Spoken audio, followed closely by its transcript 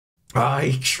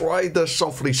I tried the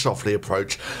softly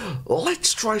approach.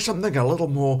 Let's try something a little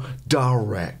more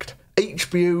direct.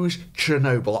 HBO's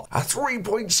Chernobyl, a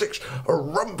 3.6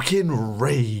 Roentgen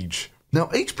rage. Now,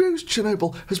 HBO's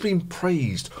Chernobyl has been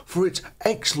praised for its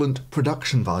excellent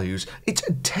production values, its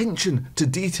attention to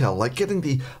detail, like getting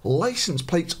the license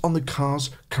plates on the cars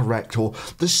correct, or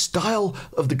the style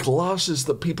of the glasses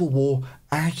that people wore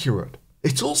accurate.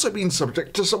 It's also been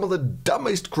subject to some of the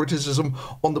dumbest criticism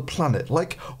on the planet,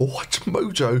 like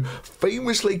WatchMojo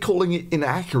famously calling it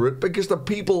inaccurate because the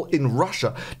people in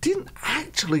Russia didn't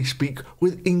actually speak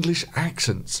with English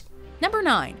accents. Number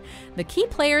 9. The key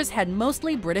players had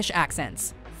mostly British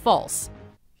accents. False.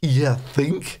 You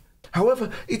think?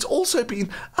 However, it's also been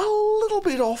a little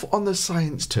bit off on the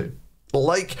science too.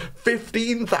 Like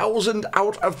 15,000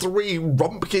 out of 3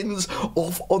 Roentgens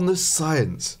off on the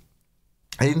science.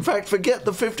 In fact, forget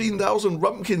the 15,000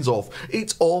 Roentgens off.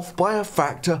 It's off by a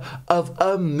factor of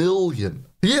 1,000,000.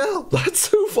 Yeah, that's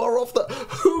so far off that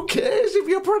who cares if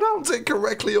you pronounce it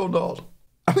correctly or not?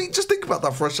 I mean, just think about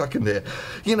that for a second here.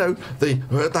 You know,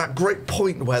 that great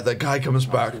point where the guy comes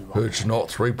back, it's not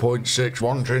 3.6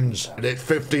 Roentgens, it's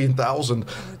 15,000.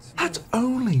 That's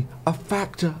only a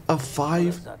factor of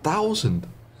 5,000.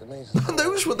 And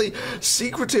those were the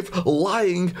secretive,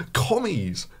 lying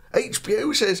commies.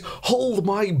 HBO says, hold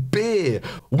my beer.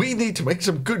 We need to make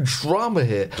some good drama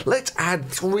here. Let's add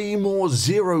 3 more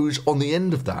zeros on the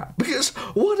end of that. Because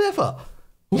whatever.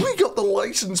 We got the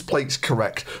license plates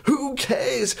correct. Who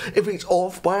cares if it's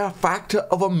off by a factor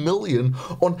of 1,000,000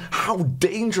 on how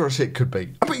dangerous it could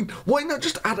be? I mean, why not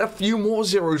just add a few more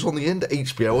zeros on the end of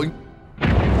HBO?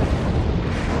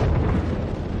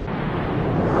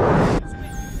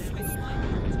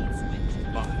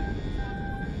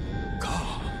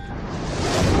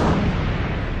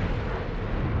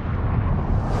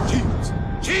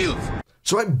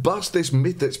 So I bust this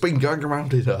myth that's been going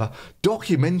around in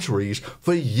documentaries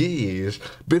for years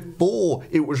before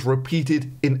it was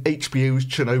repeated in HBO's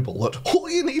Chernobyl, that all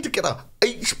you need to get a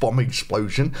H-bomb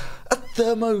explosion, a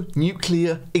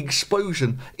thermonuclear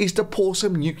explosion, is to pour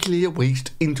some nuclear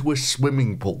waste into a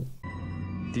swimming pool.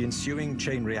 The ensuing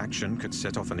chain reaction could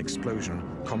set off an explosion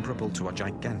comparable to a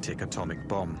gigantic atomic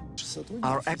bomb.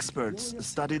 Our experts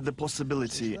studied the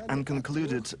possibility and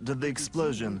concluded that the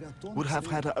explosion would have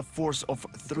had a force of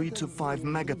 3 to 5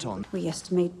 megatons. We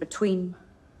estimate between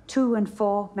 2 and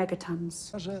 4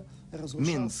 megatons.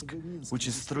 Minsk, which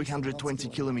is 320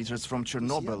 kilometers from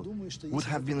Chernobyl, would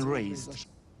have been razed.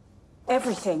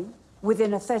 Everything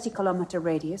within a 30-kilometer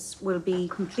radius will be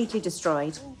completely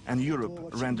destroyed. And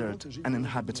Europe rendered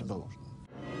uninhabitable.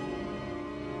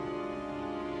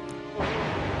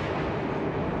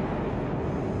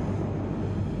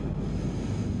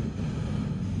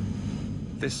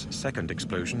 This second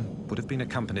explosion would have been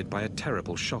accompanied by a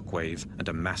terrible shockwave and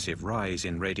a massive rise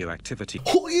in radioactivity.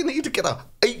 All you need to get a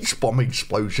H-bomb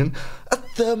explosion, a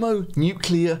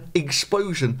thermonuclear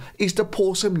explosion, is to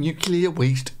pour some nuclear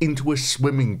waste into a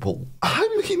swimming pool. I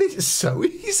mean, it's so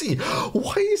easy.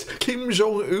 Why is Kim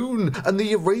Jong-un and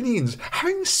the Iranians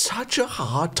having such a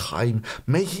hard time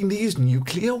making these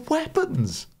nuclear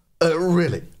weapons?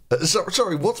 Really?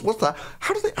 Sorry, what's that?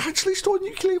 How do they actually store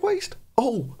nuclear waste?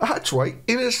 Oh, that's right,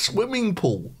 in a swimming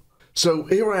pool. So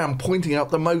here I am pointing out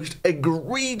the most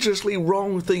egregiously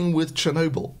wrong thing with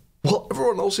Chernobyl. While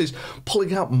everyone else is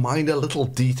pulling out minor little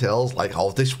details like,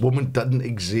 oh, this woman doesn't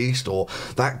exist, or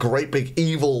that great big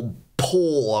evil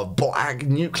pool of black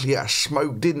nuclear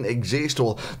smoke didn't exist,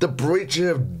 or the bridge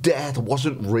of death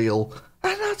wasn't real.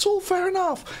 And that's all fair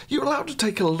enough. You're allowed to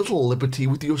take a little liberty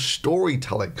with your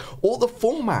storytelling or the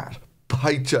format.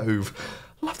 By Jove,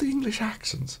 love the English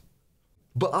accents.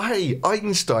 But hey,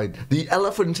 Einstein, the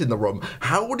elephant in the room,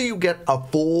 how do you get a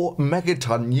 4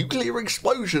 megaton nuclear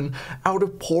explosion out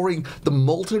of pouring the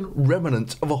molten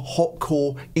remnants of a hot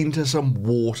core into some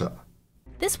water?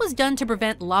 This was done to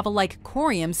prevent lava-like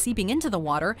corium seeping into the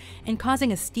water and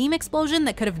causing a steam explosion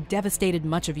that could have devastated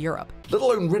much of Europe. Let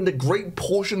alone render great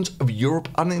portions of Europe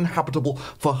uninhabitable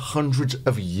for hundreds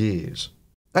of years.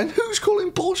 And who's calling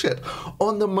bullshit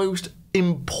on the most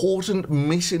important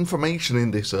misinformation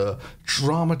in this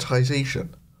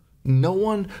dramatization? No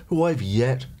one who I've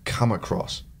yet come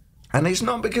across. And it's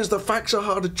not because the facts are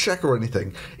hard to check or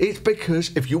anything. It's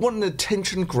because if you want an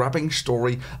attention-grabbing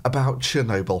story about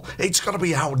Chernobyl, it's got to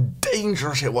be how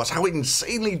dangerous it was, how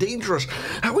insanely dangerous,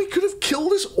 how it could have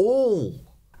killed us all.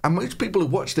 And most people who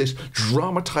watch this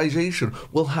dramatization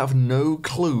will have no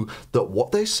clue that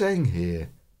what they're saying here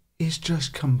is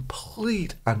just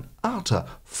complete and utter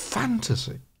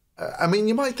fantasy. I mean,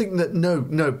 you might think that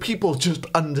no, people just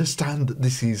understand that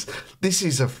this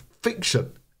is a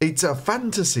fiction. It's a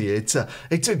fantasy, it's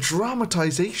a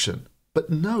dramatization. But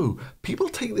no, people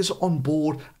take this on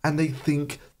board and they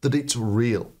think that it's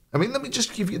real. I mean, let me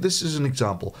just give you this as an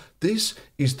example. This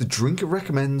is the Drinker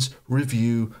Recommends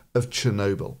review of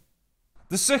Chernobyl.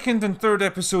 The second and third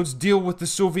episodes deal with the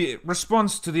Soviet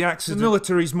response to the accident. The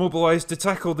military's mobilised to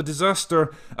tackle the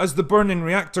disaster as the burning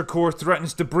reactor core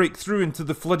threatens to break through into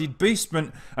the flooded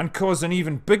basement and cause an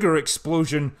even bigger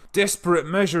explosion. Desperate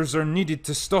measures are needed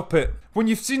to stop it. When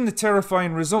you've seen the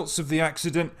terrifying results of the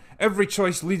accident, every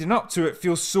choice leading up to it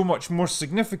feels so much more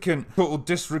significant. Total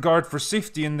disregard for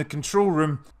safety in the control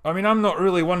room. I mean, I'm not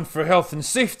really one for health and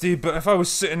safety, but if I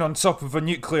was sitting on top of a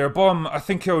nuclear bomb, I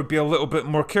think I would be a little bit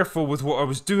more careful with what I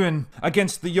was doing.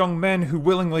 Against the young men who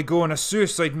willingly go on a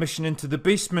suicide mission into the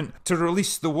basement to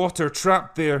release the water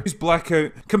trapped there, who's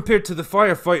blackout, compared to the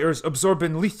firefighters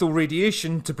absorbing lethal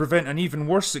radiation to prevent an even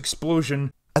worse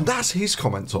explosion. And that's his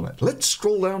comments on it. Let's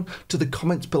scroll down to the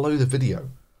comments below the video.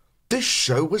 This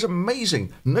show was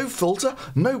amazing. No filter,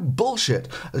 no bullshit.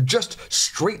 Just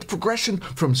straight progression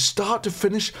from start to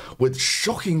finish with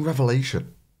shocking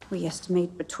revelation. We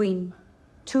estimate between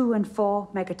 2 and 4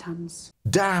 megatons.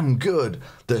 Damn good.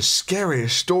 The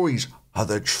scariest stories are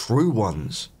the true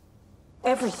ones.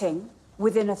 Everything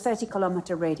within a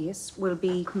 30-kilometer radius will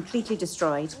be completely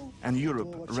destroyed. And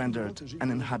Europe rendered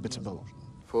uninhabitable.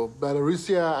 For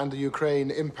Belarusia and the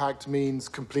Ukraine, impact means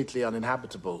completely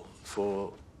uninhabitable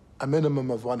for a minimum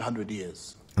of 100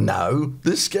 years. No,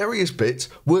 the scariest bits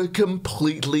were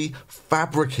completely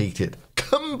fabricated.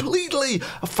 Completely!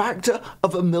 A factor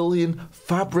of 1,000,000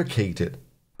 fabricated.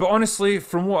 But honestly,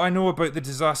 from what I know about the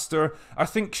disaster, I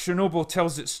think Chernobyl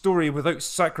tells its story without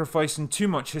sacrificing too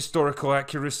much historical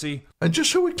accuracy. And just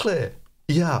so we're clear,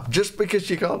 yeah, just because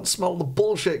you can't smell the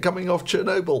bullshit coming off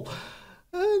Chernobyl,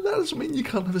 that doesn't mean you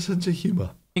can't have a sense of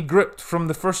humour. Gripped from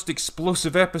the first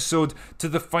explosive episode to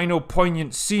the final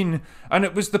poignant scene, and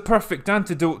it was the perfect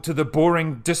antidote to the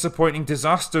boring, disappointing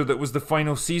disaster that was the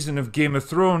final season of Game of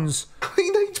Thrones. I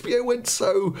mean, HBO went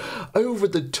so over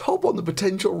the top on the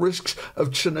potential risks of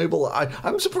Chernobyl.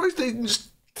 I'm surprised they didn't just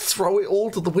throw it all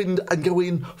to the wind and go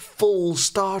in full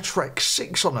Star Trek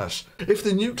 6 on us. If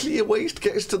the nuclear waste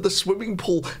gets to the swimming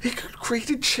pool, it could create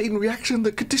a chain reaction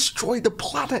that could destroy the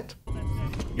planet.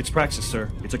 It's Praxis,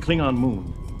 sir. It's a Klingon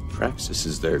moon. Praxis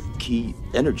is their key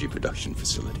energy production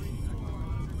facility.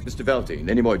 Mr. Valtine,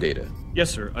 any more data?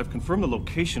 Yes, sir. I've confirmed the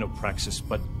location of Praxis,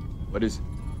 but... What is it?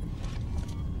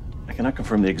 I cannot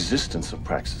confirm the existence of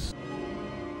Praxis.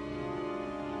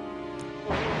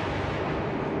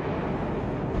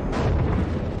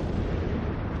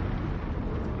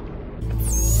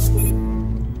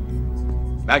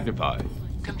 Magnify.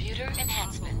 Computer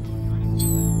enhancement.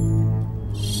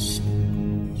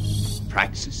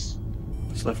 Praxis?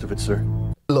 What's left of it, sir?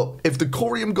 Look, if the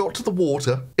corium got to the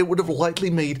water, it would have likely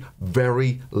made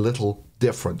very little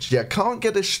difference. You can't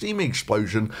get a steam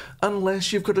explosion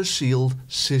unless you've got a sealed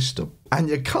system. And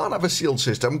you can't have a sealed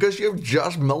system because you've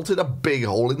just melted a big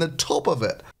hole in the top of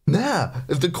it. Now,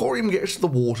 if the corium gets to the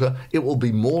water, it will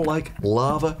be more like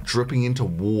lava dripping into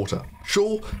water.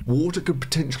 Sure, water could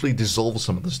potentially dissolve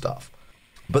some of the stuff.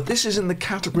 But this is in the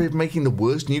category of making the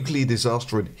worst nuclear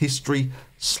disaster in history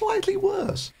slightly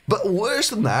worse. But worse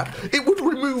than that, it would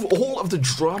remove all of the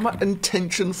drama and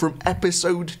tension from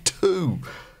episode 2.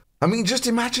 I mean, just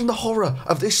imagine the horror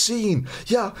of this scene.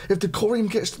 Yeah, if the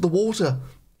corium gets to the water,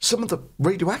 some of the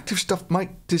radioactive stuff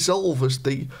might dissolve as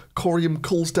the corium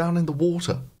cools down in the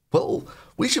water. Well,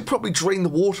 we should probably drain the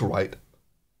water, right?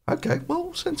 Okay,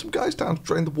 well, send some guys down to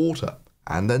drain the water.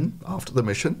 And then, after the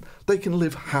mission, they can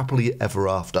live happily ever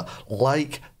after,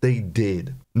 like they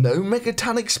did. No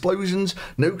megaton explosions,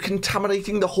 no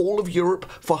contaminating the whole of Europe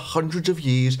for hundreds of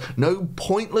years, no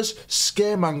pointless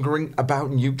scaremongering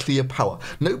about nuclear power,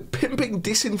 no pimping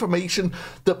disinformation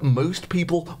that most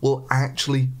people will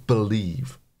actually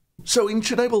believe. So in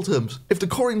Chernobyl terms, if the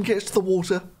corium gets to the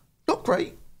water, not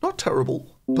great, not terrible,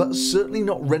 but certainly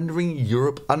not rendering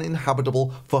Europe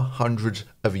uninhabitable for hundreds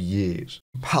of years.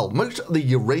 Hell, most of the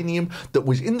uranium that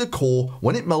was in the core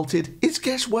when it melted is,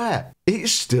 guess where?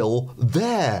 It's still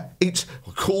there. It's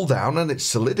cooled down and it's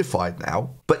solidified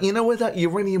now. But you know where that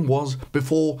uranium was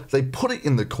before they put it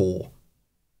in the core?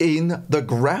 In the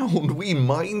ground. We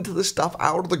mined the stuff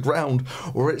out of the ground,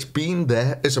 or it's been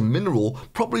there as a mineral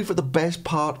probably for the best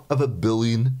part of 1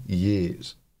 billion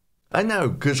years. I know,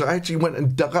 because I actually went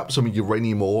and dug up some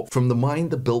uranium ore from the mine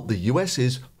that built the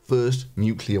US's first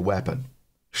nuclear weapon.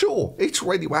 Sure, it's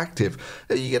radioactive.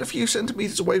 You get a few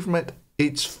centimeters away from it,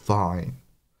 it's fine.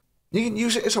 You can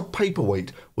use it as a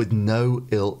paperweight with no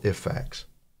ill effects.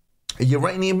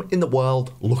 Uranium in the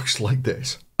wild looks like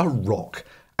this, a rock.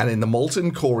 And in the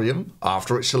molten corium,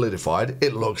 after it's solidified,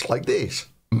 it looks like this.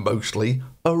 Mostly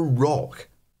a rock.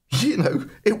 You know,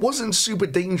 it wasn't super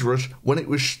dangerous when it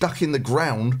was stuck in the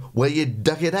ground where you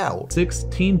dug it out.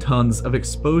 16 tons of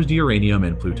exposed uranium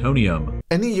and plutonium.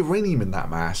 Any uranium in that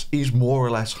mass is more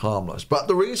or less harmless, but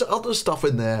there is other stuff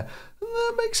in there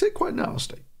that makes it quite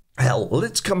nasty. Hell,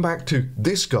 let's come back to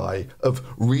this guy of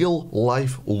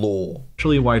real-life lore.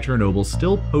 Actually, why Chernobyl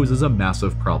still poses a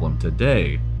massive problem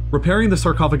today. Repairing the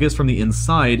sarcophagus from the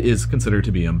inside is considered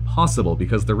to be impossible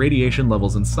because the radiation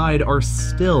levels inside are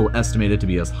still estimated to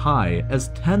be as high as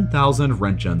 10,000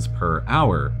 Roentgens per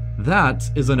hour. That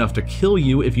is enough to kill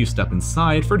you if you step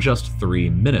inside for just 3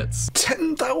 minutes.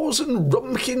 10,000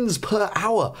 Roentgens per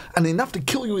hour, and enough to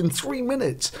kill you in 3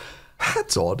 minutes.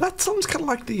 That's odd. That sounds kind of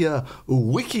like the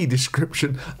wiki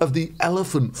description of the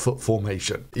elephant foot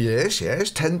formation. Yes,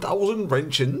 10,000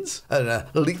 Roentgens, and a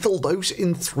lethal dose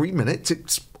in 3 minutes.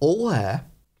 It's all there.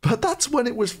 But that's when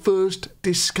it was first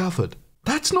discovered.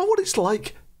 That's not what it's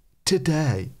like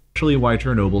today. Actually, why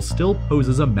Chernobyl still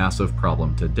poses a massive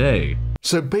problem today.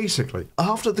 So basically,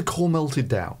 after the core melted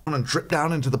down and dripped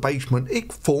down into the basement,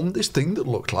 it formed this thing that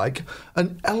looked like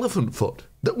an elephant foot.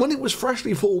 That when it was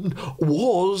freshly formed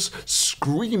was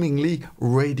screamingly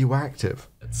radioactive.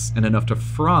 And enough to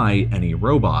fry any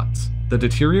robot. The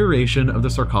deterioration of the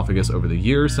sarcophagus over the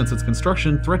years since its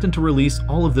construction threatened to release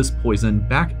all of this poison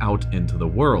back out into the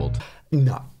world.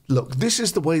 No. Look, this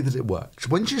is the way that it works.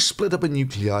 When you split up a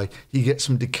nuclei, you get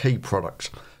some decay products.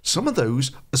 Some of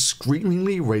those are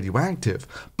screamingly radioactive,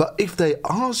 but if they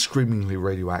are screamingly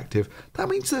radioactive, that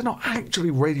means they're not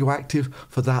actually radioactive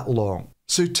for that long.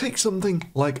 So take something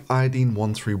like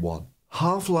iodine-131.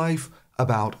 Half-life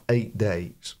about 8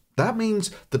 days. That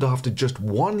means that after just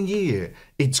 1 year,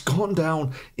 it's gone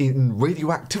down in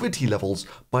radioactivity levels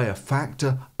by a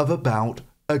factor of about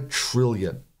 1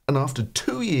 trillion. And after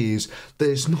 2 years,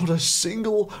 there's not a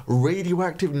single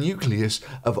radioactive nucleus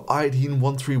of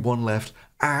iodine-131 left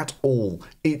at all.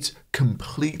 It's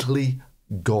completely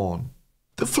gone.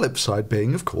 The flip side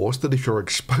being, of course, that if you're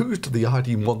exposed to the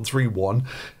iodine-131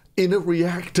 in a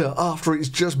reactor after it's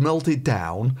just melted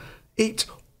down, it's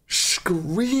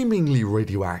screamingly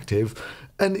radioactive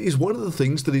and is one of the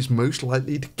things that is most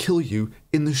likely to kill you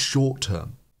in the short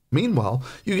term. Meanwhile,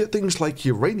 you get things like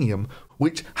uranium,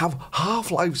 which have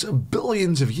half-lives of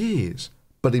billions of years.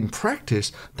 But in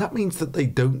practice, that means that they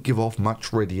don't give off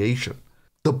much radiation.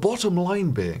 The bottom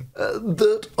line being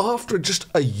that after just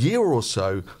a year or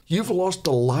so, you've lost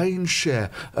a lion's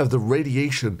share of the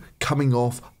radiation coming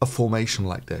off a formation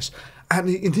like this. And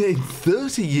in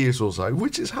 30 years or so,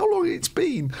 which is how long it's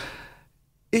been,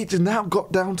 it's now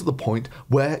got down to the point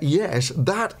where, yes,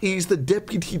 that is the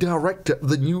deputy director of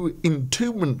the new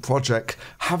entombment project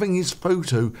having his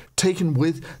photo taken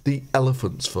with the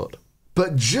elephant's foot.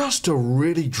 But just to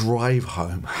really drive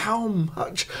home how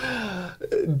much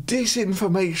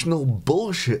disinformational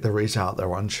bullshit there is out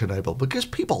there on Chernobyl, because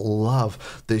people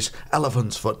love this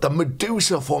elephant's foot, the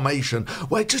Medusa formation,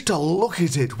 where just to look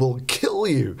at it will kill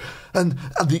you. And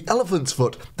the elephant's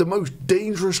foot, the most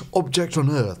dangerous object on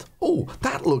Earth. Oh,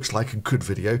 that looks like a good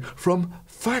video from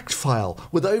Fact File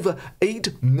with over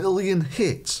 8 million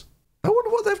hits. I wonder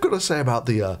what they've got to say about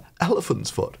the elephant's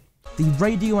foot. The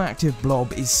radioactive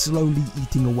blob is slowly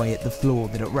eating away at the floor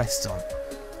that it rests on.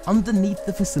 Underneath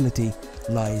the facility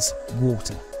lies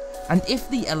water. And if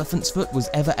the elephant's foot was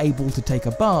ever able to take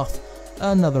a bath,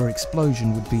 another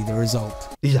explosion would be the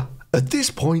result. Yeah, at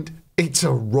this point, it's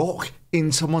a rock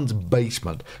in someone's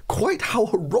basement. Quite how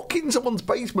a rock in someone's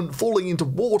basement falling into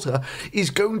water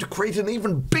is going to create an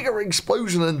even bigger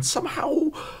explosion and somehow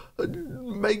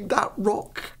make that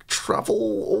rock travel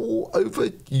all over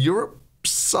Europe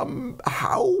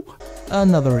somehow.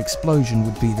 Another explosion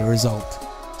would be the result,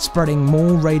 spreading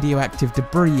more radioactive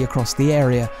debris across the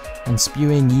area and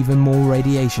spewing even more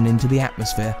radiation into the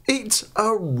atmosphere. It's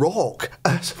a rock,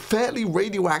 a fairly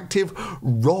radioactive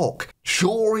rock.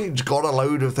 Sure, it's got a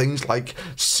load of things like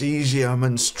cesium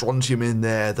and strontium in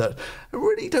there that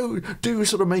really do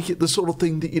sort of make it the sort of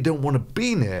thing that you don't want to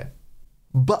be near.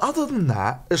 But other than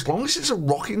that, as long as it's a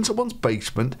rock in someone's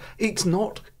basement, it's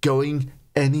not going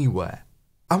anywhere.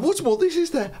 And what's more, this is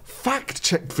their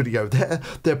fact-checked video.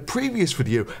 Their previous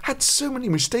video had so many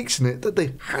mistakes in it that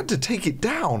they had to take it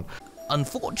down.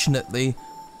 Unfortunately,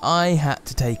 I had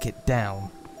to take it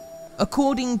down.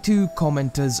 According to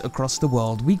commenters across the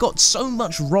world, we got so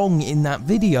much wrong in that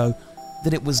video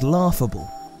that it was laughable.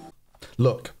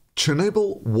 Look,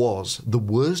 Chernobyl was the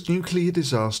worst nuclear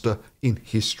disaster in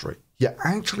history. You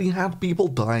actually had people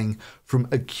dying from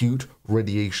acute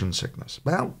radiation sickness,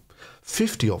 about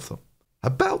 50 of them.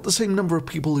 About the same number of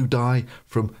people who die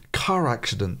from car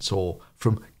accidents or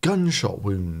from gunshot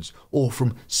wounds or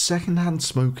from secondhand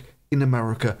smoke in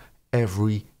America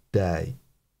every day.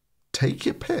 Take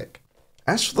your pick.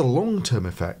 As for the long-term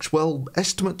effects, well,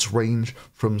 estimates range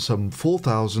from some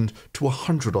 4,000 to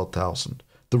 100,000.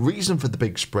 The reason for the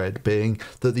big spread being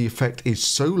that the effect is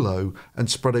so low and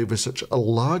spread over such a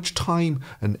large time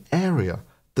and area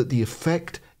that the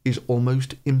effect is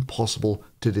almost impossible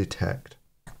to detect.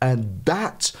 And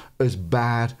that's as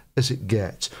bad as it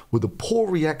gets, with a poor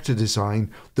reactor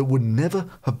design that would never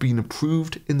have been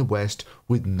approved in the West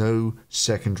with no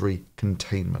secondary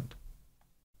containment.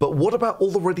 But what about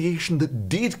all the radiation that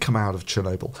did come out of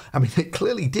Chernobyl? I mean, it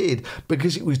clearly did,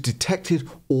 because it was detected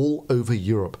all over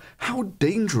Europe. How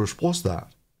dangerous was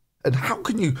that? And how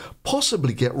can you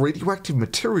possibly get radioactive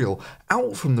material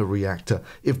out from the reactor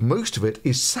if most of it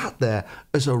is sat there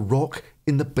as a rock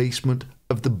in the basement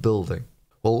of the building?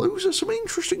 Well, those are some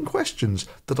interesting questions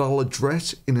that I'll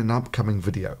address in an upcoming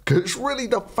video, because really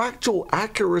the factual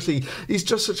accuracy is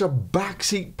just such a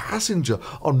backseat passenger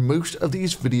on most of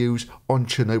these videos on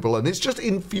Chernobyl, and it's just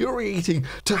infuriating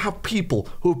to have people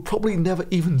who have probably never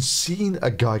even seen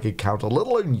a Geiger counter, let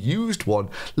alone used one,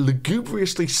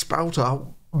 lugubriously spout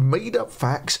out made-up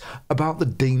facts about the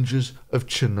dangers of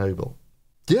Chernobyl.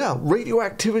 Yeah,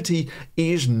 radioactivity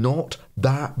is not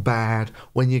that bad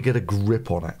when you get a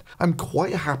grip on it. I'm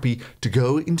quite happy to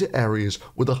go into areas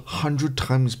with 100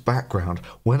 times background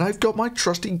when I've got my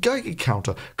trusty Geiger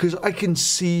counter, because I can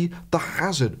see the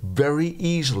hazard very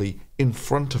easily in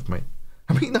front of me.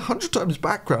 I mean, 100 times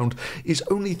background is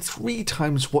only 3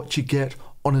 times what you get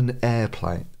on an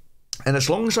airplane. And as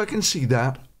long as I can see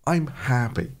that, I'm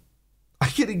happy. I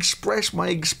can express my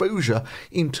exposure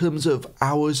in terms of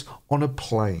hours on a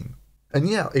plane. And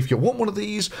yeah, if you want one of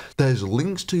these, there's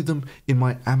links to them in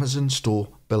my Amazon store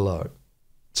below.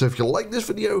 So if you like this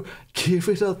video, give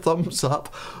it a thumbs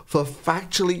up for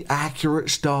factually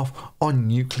accurate stuff on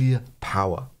nuclear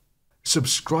power.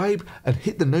 Subscribe and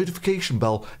hit the notification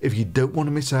bell if you don't want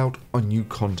to miss out on new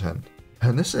content.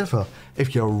 And as ever,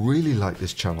 if you really like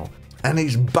this channel and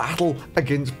its battle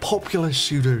against popular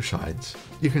pseudoscience,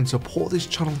 you can support this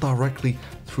channel directly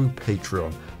through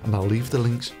Patreon, and I'll leave the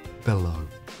links below.